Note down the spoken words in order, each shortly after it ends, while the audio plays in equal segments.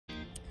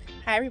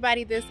Hi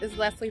everybody, this is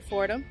Leslie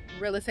Fordham,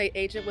 real estate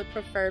agent with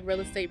Preferred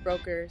Real Estate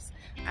Brokers.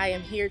 I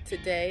am here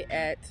today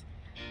at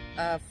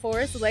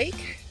Forest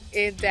Lake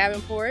in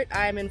Davenport.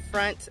 I'm in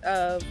front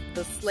of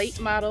the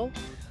Slate model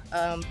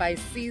by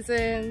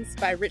Seasons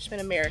by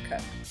Richmond, America.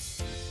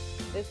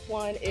 This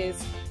one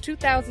is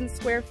 2,000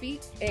 square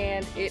feet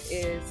and it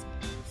is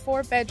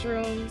 4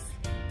 bedrooms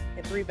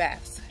and 3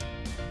 baths.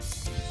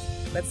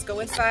 Let's go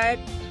inside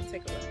and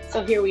take a look.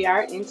 So here we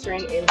are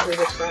entering into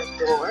the front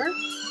door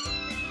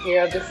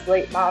here of the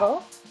Slate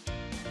model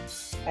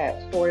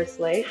at Forest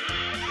Lake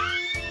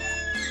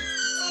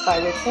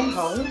by Richmond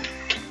Homes.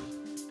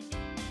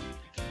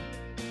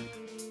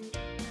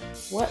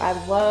 What I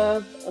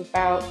love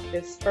about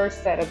this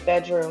first set of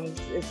bedrooms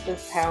is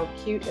just how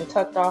cute and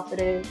tucked off it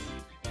is,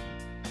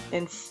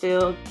 and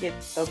still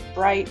gets the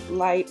bright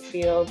light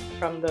feel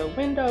from the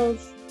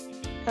windows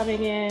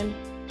coming in.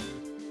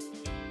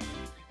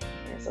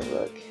 Here's a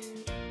look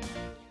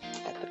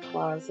at the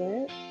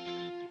closet.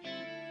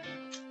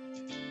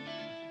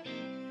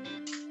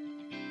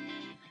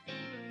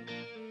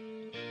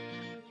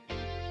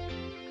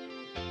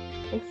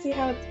 And see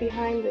how it's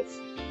behind this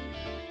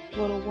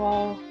little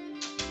wall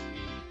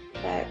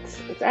that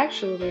it's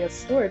actually a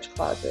storage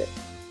closet.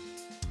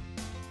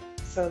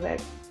 So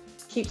that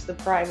keeps the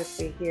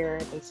privacy here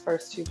in these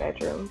first 2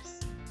 bedrooms.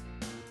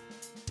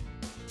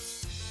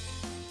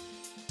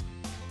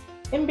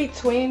 In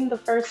between the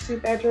first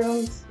 2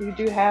 bedrooms, you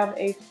do have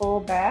a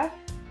full bath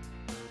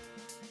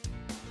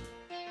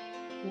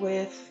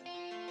with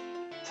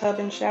tub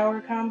and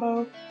shower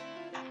combo.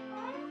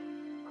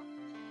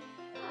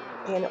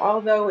 And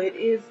although it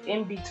is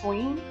in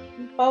between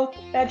both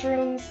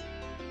bedrooms,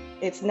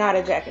 it's not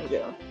a Jack and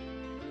Jill.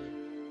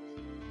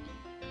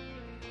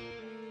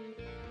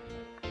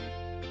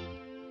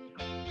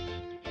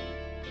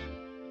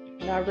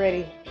 Not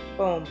ready.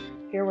 Boom.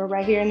 Here we're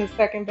right here in the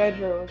second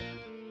bedroom.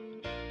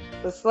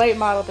 The Slate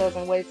model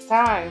doesn't waste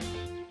time.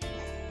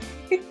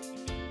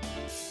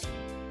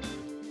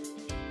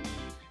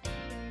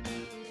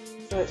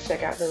 So let's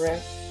check out the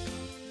rest.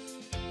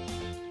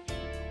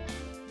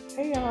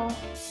 Hey y'all.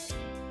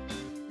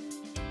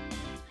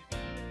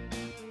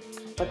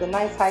 But the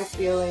nice high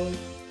ceilings,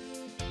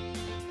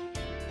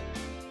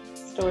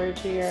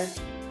 storage here.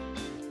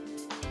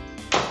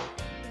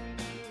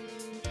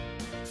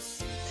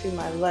 To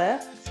my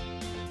left,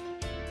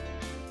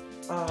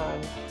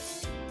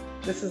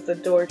 this is the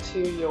door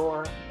to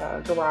your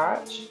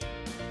garage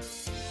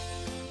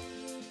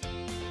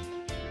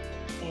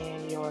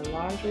and your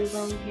laundry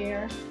room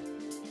here.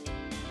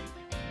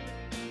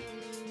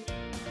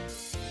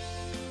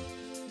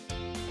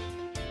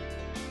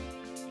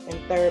 And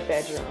third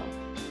bedroom.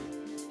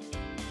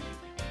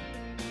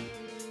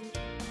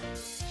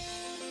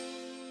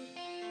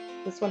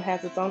 This one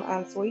has its own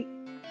ensuite.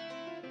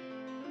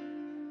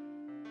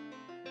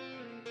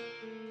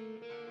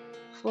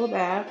 Full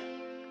bath.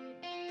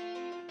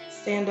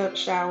 Stand-up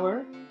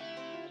shower.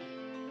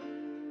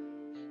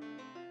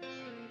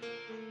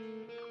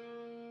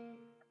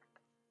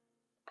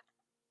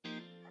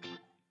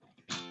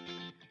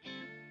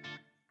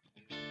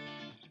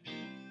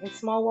 And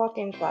small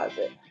walk-in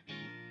closet.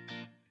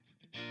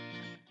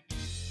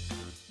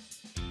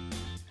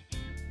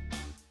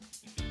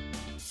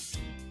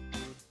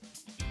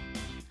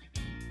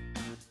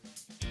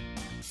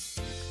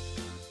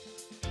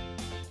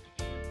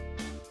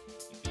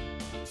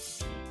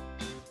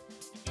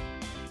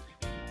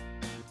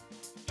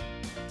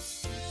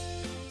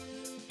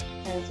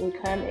 As we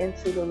come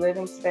into the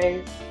living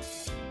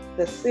space,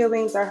 the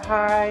ceilings are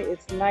high,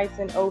 it's nice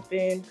and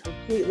open,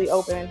 completely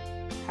open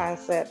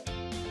concept.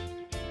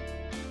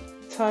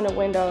 Ton of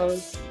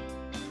windows.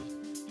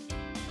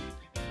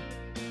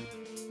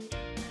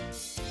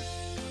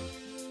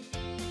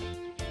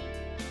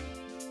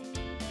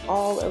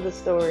 All of the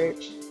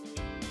storage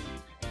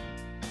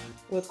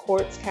with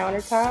quartz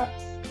countertops.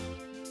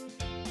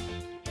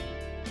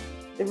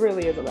 It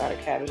really is a lot of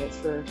cabinets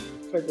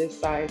for this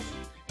size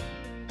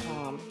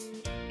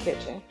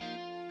kitchen.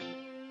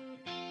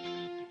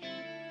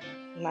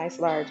 Nice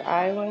large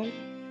island.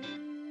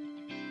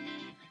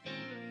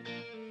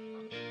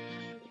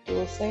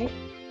 Dual sink.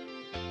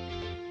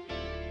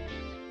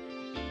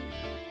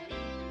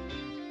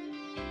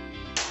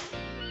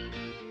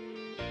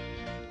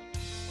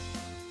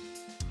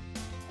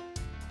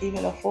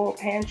 Even a full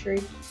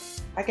pantry.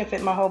 I can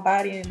fit my whole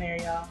body in there,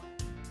 y'all.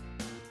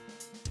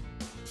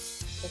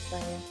 Just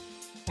saying.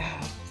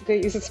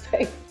 Good use of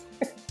space.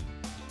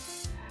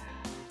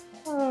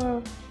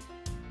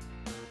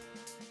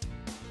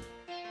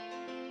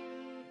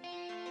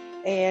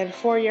 And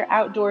for your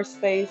outdoor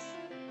space,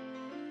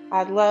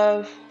 I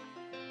love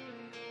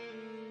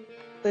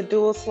the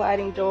dual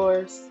sliding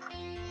doors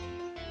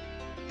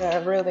that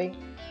are really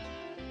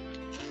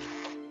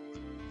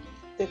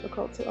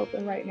difficult to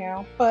open right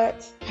now,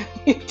 but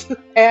you do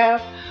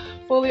have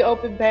fully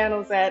open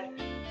panels at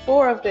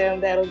 4 of them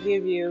that'll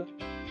give you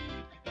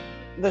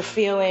the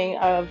feeling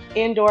of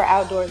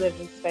indoor-outdoor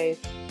living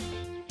space.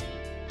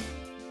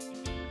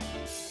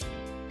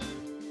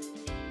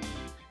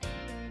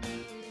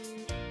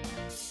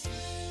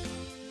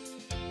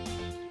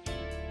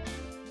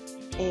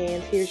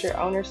 And here's your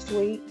owner's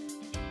suite.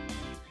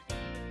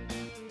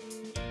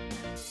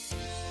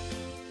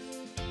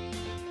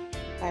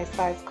 Nice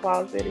size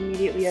closet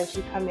immediately as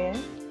you come in.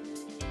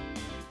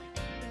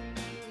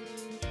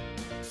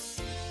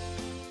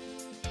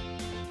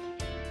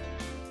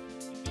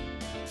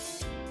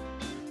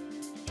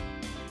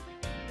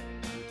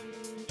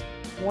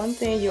 One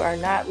thing you are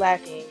not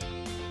lacking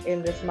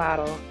in this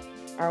model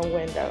are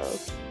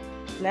windows,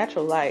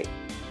 natural light.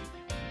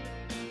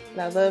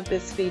 And I love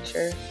this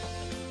feature,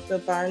 the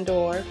barn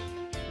door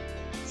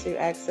to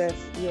access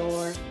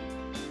your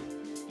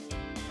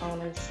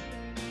owner's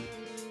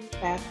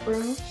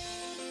bathroom,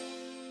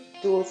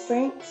 dual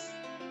sinks,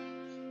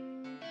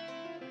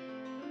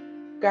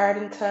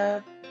 garden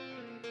tub,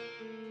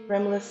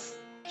 rimless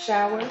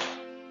shower.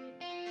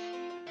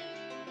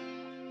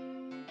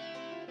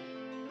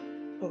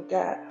 We've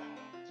got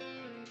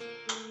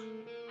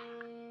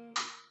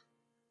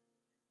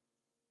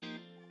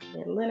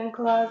your linen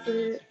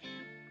closet,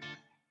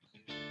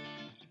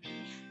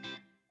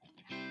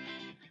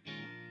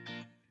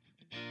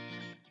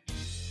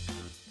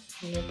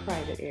 and your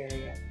private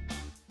area.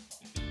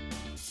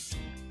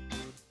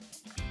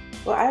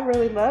 Well, I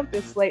really love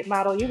this Slate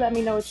model. You let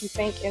me know what you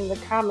think in the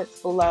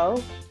comments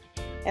below.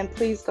 And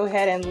please go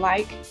ahead and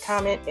like,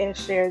 comment, and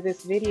share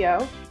this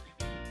video.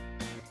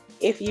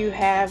 If you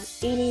have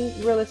any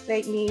real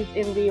estate needs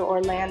in the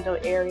Orlando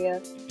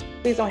area,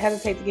 please don't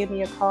hesitate to give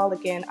me a call.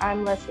 Again,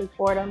 I'm Leslie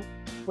Fordham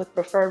with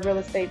Preferred Real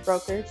Estate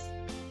Brokers.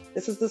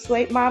 This is the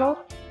Slate model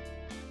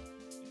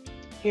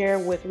here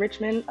with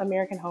Richmond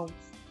American Homes.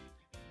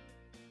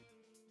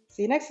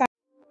 See you next time.